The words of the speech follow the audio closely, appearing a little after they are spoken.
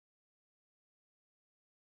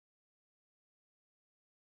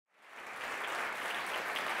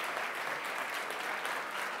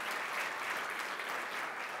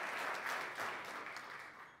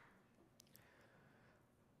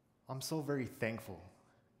I'm so very thankful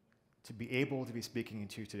to be able to be speaking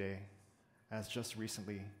to you today, as just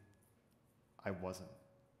recently I wasn't.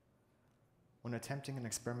 When attempting an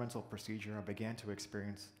experimental procedure, I began to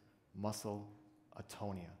experience muscle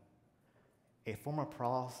atonia, a form of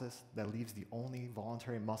paralysis that leaves the only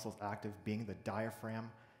voluntary muscles active being the diaphragm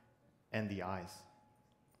and the eyes.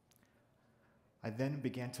 I then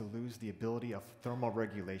began to lose the ability of thermal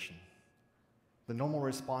regulation. The normal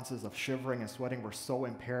responses of shivering and sweating were so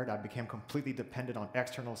impaired, I became completely dependent on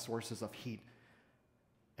external sources of heat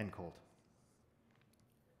and cold.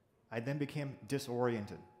 I then became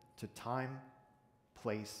disoriented to time,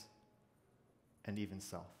 place, and even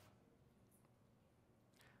self.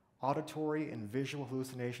 Auditory and visual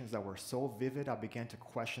hallucinations that were so vivid, I began to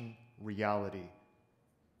question reality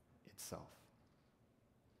itself.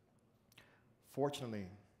 Fortunately,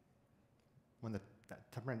 when the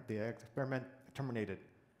experiment terminated,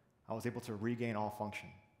 I was able to regain all function.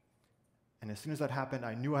 And as soon as that happened,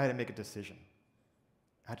 I knew I had to make a decision.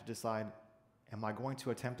 I had to decide, am I going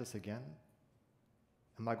to attempt this again?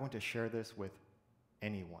 Am I going to share this with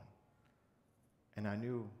anyone? And I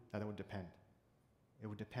knew that it would depend. It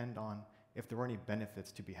would depend on if there were any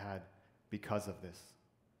benefits to be had because of this.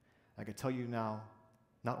 I can tell you now,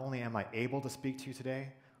 not only am I able to speak to you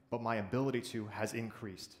today, but my ability to has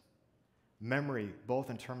increased. Memory, both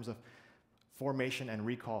in terms of formation and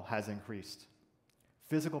recall, has increased.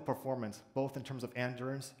 Physical performance, both in terms of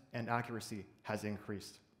endurance and accuracy, has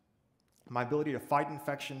increased. My ability to fight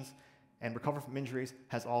infections and recover from injuries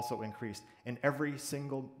has also increased. In every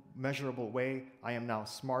single measurable way, I am now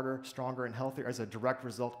smarter, stronger, and healthier as a direct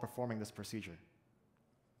result of performing this procedure.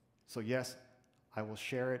 So yes, I will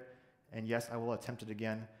share it, and yes, I will attempt it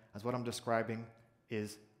again, as what I'm describing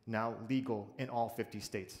is now legal in all 50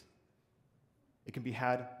 states. It can be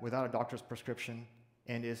had without a doctor's prescription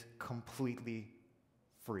and is completely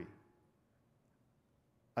free,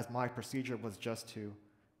 as my procedure was just to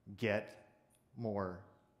get more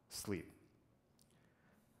sleep.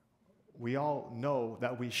 We all know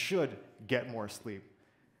that we should get more sleep.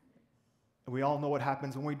 We all know what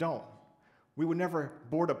happens when we don't. We would never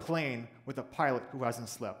board a plane with a pilot who hasn't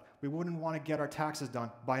slept. We wouldn't want to get our taxes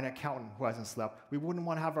done by an accountant who hasn't slept. We wouldn't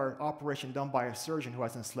want to have our operation done by a surgeon who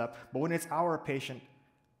hasn't slept. But when it's our patient,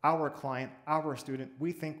 our client, our student,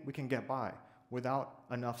 we think we can get by without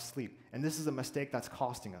enough sleep. And this is a mistake that's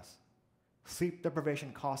costing us. Sleep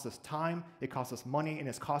deprivation costs us time, it costs us money, and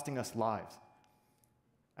it's costing us lives.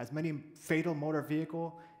 As many fatal motor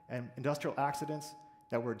vehicle and industrial accidents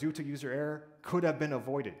that were due to user error could have been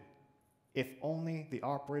avoided if only the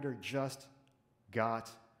operator just got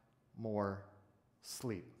more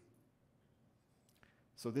sleep.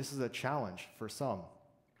 So this is a challenge for some,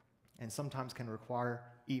 and sometimes can require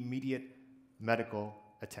immediate medical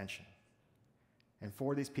attention. And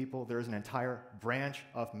for these people, there is an entire branch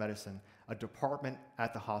of medicine, a department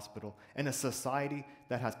at the hospital, and a society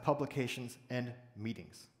that has publications and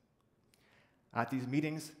meetings. At these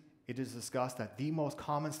meetings, it is discussed that the most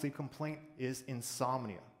common sleep complaint is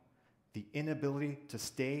insomnia, the inability to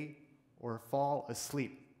stay or fall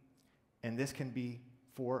asleep. And this can be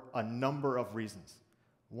for a number of reasons.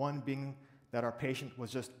 One being that our patient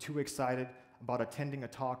was just too excited about attending a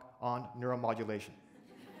talk on neuromodulation.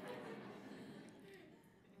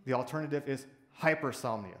 The alternative is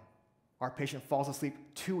hypersomnia. Our patient falls asleep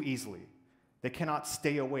too easily. They cannot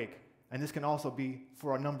stay awake. And this can also be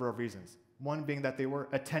for a number of reasons. One being that they were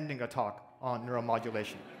attending a talk on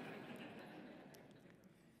neuromodulation.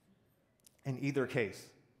 In either case,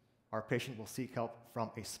 our patient will seek help from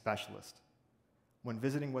a specialist. When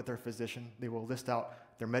visiting with their physician, they will list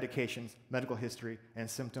out their medications, medical history, and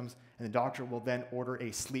symptoms, and the doctor will then order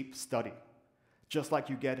a sleep study. Just like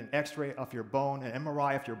you get an X-ray of your bone, an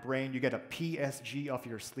MRI of your brain, you get a PSG of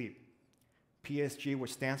your sleep. PSG,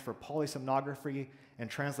 which stands for polysomnography and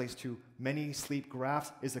translates to many sleep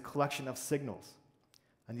graphs, is a collection of signals.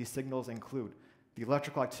 And these signals include the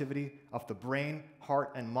electrical activity of the brain,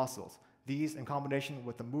 heart, and muscles. These in combination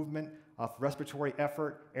with the movement of respiratory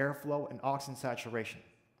effort, airflow, and oxygen saturation.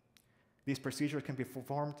 These procedures can be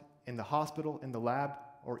performed in the hospital, in the lab,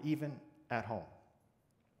 or even at home.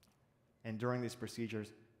 And during these procedures,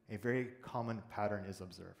 a very common pattern is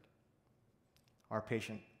observed. Our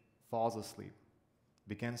patient falls asleep,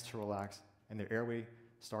 begins to relax, and their airway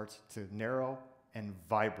starts to narrow and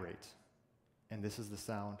vibrate. And this is the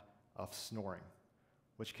sound of snoring,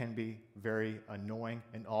 which can be very annoying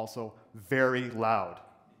and also very loud,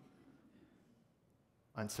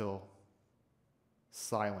 until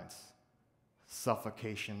silence,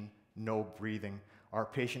 suffocation, no breathing. Our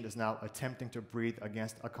patient is now attempting to breathe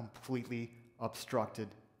against a completely obstructed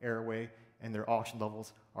airway, and their oxygen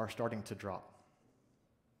levels are starting to drop.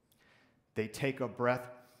 They take a breath,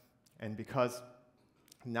 and because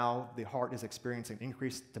now the heart is experiencing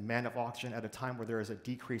increased demand of oxygen at a time where there is a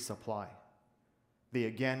decreased supply, they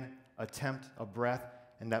again attempt a breath,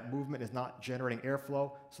 and that movement is not generating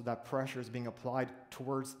airflow, so that pressure is being applied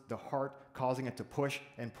towards the heart, causing it to push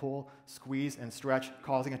and pull, squeeze and stretch,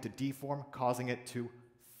 causing it to deform, causing it to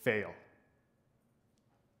fail.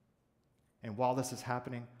 And while this is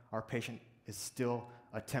happening, our patient is still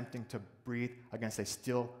attempting to breathe against a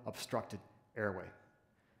still obstructed airway.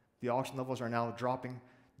 The oxygen levels are now dropping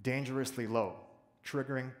dangerously low,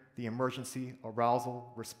 triggering the emergency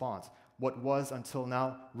arousal response. What was until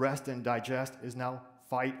now rest and digest is now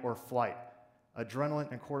fight or flight.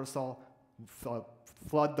 Adrenaline and cortisol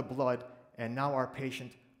flood the blood, and now our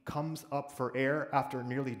patient comes up for air after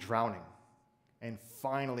nearly drowning and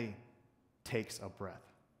finally takes a breath.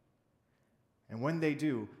 And when they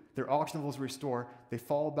do, their oxygen levels restore, they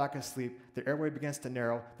fall back asleep, their airway begins to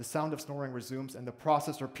narrow, the sound of snoring resumes, and the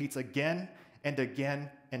process repeats again and again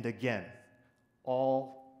and again,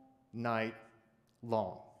 all night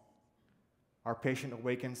long. Our patient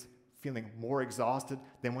awakens feeling more exhausted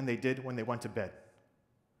than when they did when they went to bed.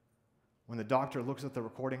 When the doctor looks at the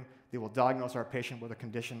recording, they will diagnose our patient with a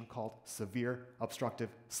condition called severe obstructive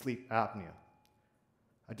sleep apnea,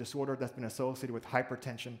 a disorder that's been associated with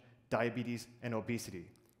hypertension, diabetes, and obesity.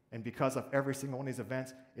 And because of every single one of these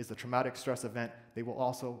events is a traumatic stress event, they will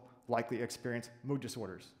also likely experience mood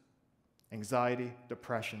disorders, anxiety,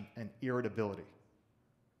 depression, and irritability.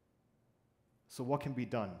 So what can be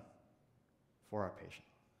done for our patient?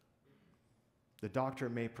 The doctor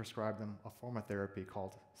may prescribe them a form of therapy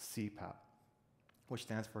called CPAP, which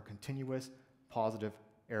stands for Continuous Positive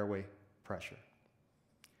Airway Pressure.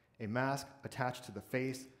 A mask attached to the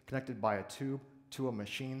face, connected by a tube to a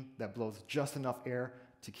machine that blows just enough air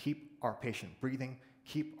to keep our patient breathing,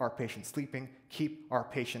 keep our patient sleeping, keep our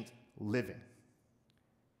patient living.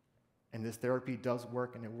 And this therapy does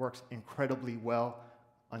work, and it works incredibly well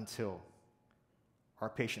until our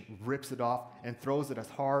patient rips it off and throws it as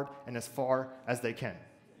hard and as far as they can.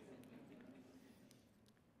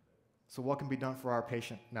 So what can be done for our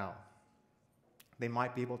patient now? They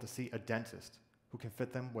might be able to see a dentist who can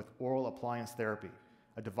fit them with oral appliance therapy,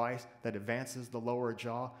 a device that advances the lower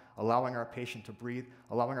jaw, allowing our patient to breathe,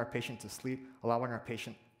 allowing our patient to sleep, allowing our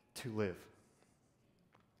patient to live.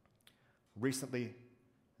 Recently,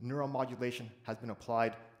 neuromodulation has been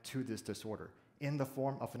applied to this disorder in the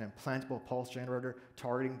form of an implantable pulse generator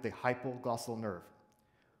targeting the hypoglossal nerve.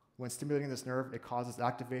 When stimulating this nerve, it causes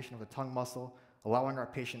activation of the tongue muscle, allowing our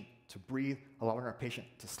patient to breathe, allowing our patient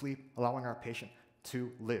to sleep, allowing our patient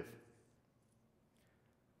to live.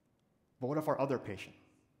 But what of our other patient,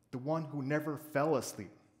 the one who never fell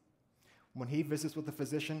asleep? When he visits with a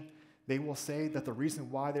physician, they will say that the reason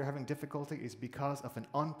why they're having difficulty is because of an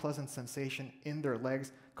unpleasant sensation in their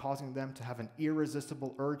legs, causing them to have an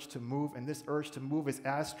irresistible urge to move, and this urge to move is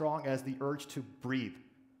as strong as the urge to breathe.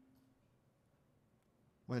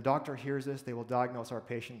 When the doctor hears this, they will diagnose our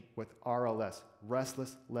patient with RLS,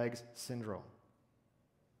 restless legs syndrome.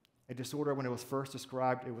 A disorder, when it was first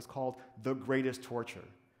described, it was called the greatest torture.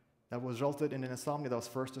 That resulted in an insomnia that was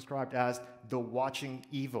first described as the watching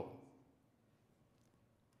evil.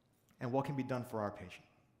 And what can be done for our patient?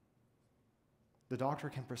 The doctor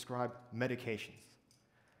can prescribe medications.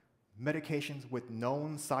 Medications with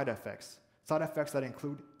known side effects that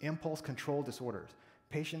include impulse control disorders.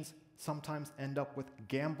 Patients sometimes end up with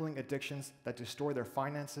gambling addictions that destroy their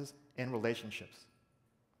finances and relationships.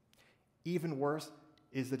 Even worse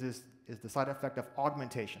is the side effect of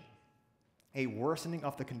augmentation, a worsening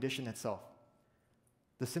of the condition itself.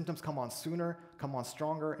 The symptoms come on sooner, come on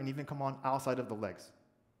stronger, and even come on outside of the legs.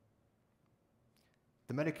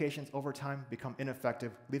 The medications over time become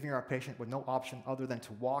ineffective, leaving our patient with no option other than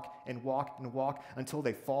to walk and walk and walk until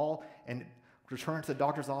they fall and return to the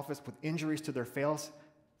doctor's office with injuries to their face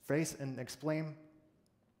and explain,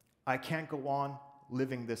 "I can't go on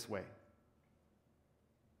living this way."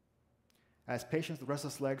 As patients with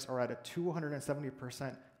restless legs are at a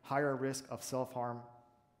 270% higher risk of self-harm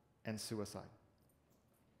and suicide.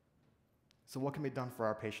 So what can be done for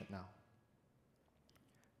our patient now?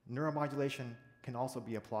 Neuromodulation can also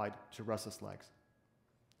be applied to restless legs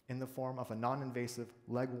in the form of a non-invasive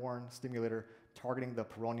leg-worn stimulator targeting the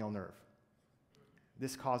peroneal nerve.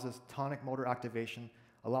 This causes tonic motor activation,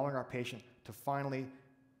 allowing our patient to finally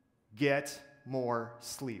get more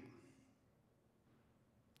sleep.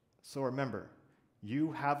 So remember,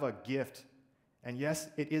 you have a gift. And yes,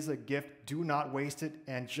 it is a gift. Do not waste it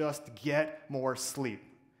and just get more sleep.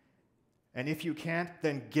 And if you can't,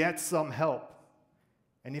 then get some help.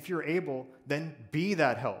 And if you're able, then be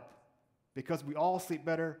that help, because we all sleep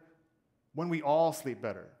better when we all sleep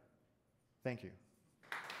better. Thank you.